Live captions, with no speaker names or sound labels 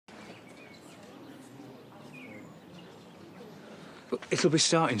But it'll be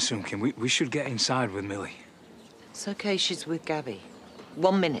starting soon, Kim. We should get inside with Millie. It's okay, she's with Gabby.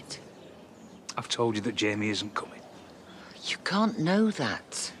 1 minute. I've told you that Jamie isn't coming. You can't know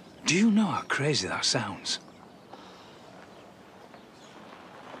that. Do you know how crazy that sounds?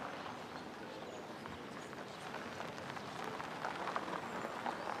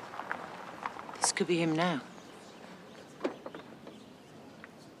 This could be him now.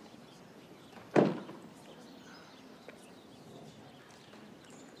 I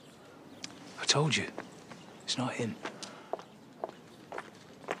told you. It's not him.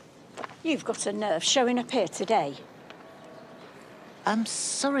 You've got a nerve showing up here today. I'm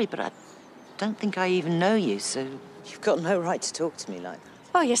sorry, but I don't think I even know you, so you've got no right to talk to me like that.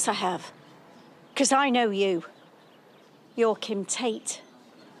 Oh, yes, I have. Because I know you. You're Kim Tate,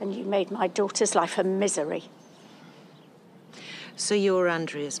 and you made my daughter's life a misery. So you're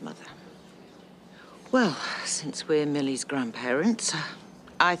Andrea's mother. Well, since we're Millie's grandparents,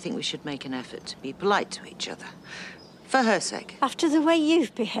 I think we should make an effort to be polite to each other. For her sake. After the way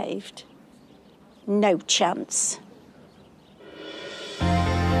you've behaved, no chance.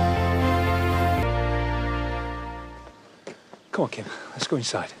 Come on, Kim. Let's go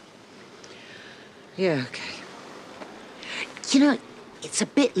inside. Yeah, okay. You know, it's a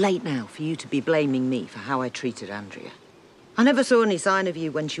bit late now for you to be blaming me for how I treated Andrea. I never saw any sign of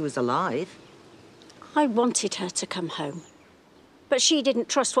you when she was alive. I wanted her to come home. But she didn't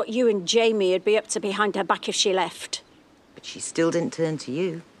trust what you and Jamie would be up to behind her back if she left. But she still didn't turn to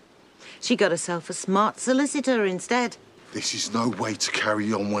you. She got herself a smart solicitor instead. This is no way to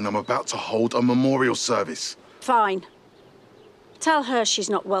carry on when I'm about to hold a memorial service. Fine. Tell her she's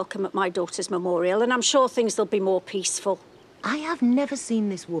not welcome at my daughter's memorial, and I'm sure things will be more peaceful. I have never seen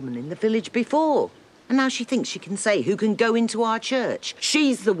this woman in the village before. And now she thinks she can say who can go into our church.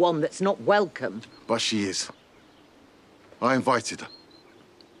 She's the one that's not welcome. But she is. I invited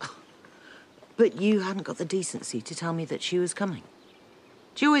her. But you hadn't got the decency to tell me that she was coming.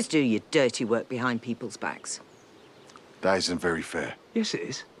 Do you always do your dirty work behind people's backs? That isn't very fair. Yes, it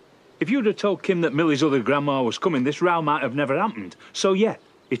is. If you'd have told Kim that Millie's other grandma was coming, this row might have never happened. So, yeah,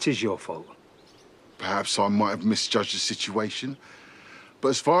 it is your fault. Perhaps I might have misjudged the situation. But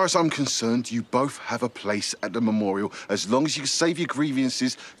as far as I'm concerned, you both have a place at the memorial as long as you save your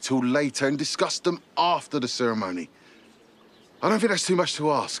grievances till later and discuss them after the ceremony. I don't think that's too much to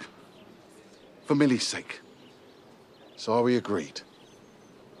ask. For Millie's sake. So are we agreed?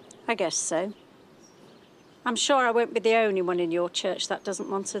 I guess so. I'm sure I won't be the only one in your church that doesn't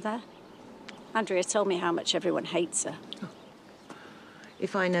want her there. Andrea told me how much everyone hates her.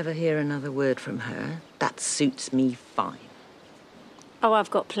 If I never hear another word from her, that suits me fine. Oh, I've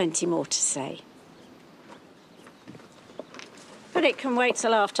got plenty more to say. But it can wait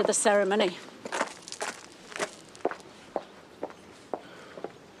till after the ceremony.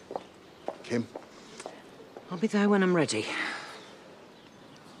 Kim? I'll be there when I'm ready.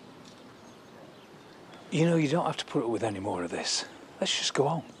 You know, you don't have to put up with any more of this. Let's just go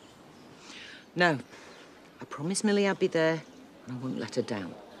home. No. I promised Millie I'd be there, and I won't let her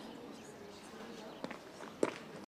down.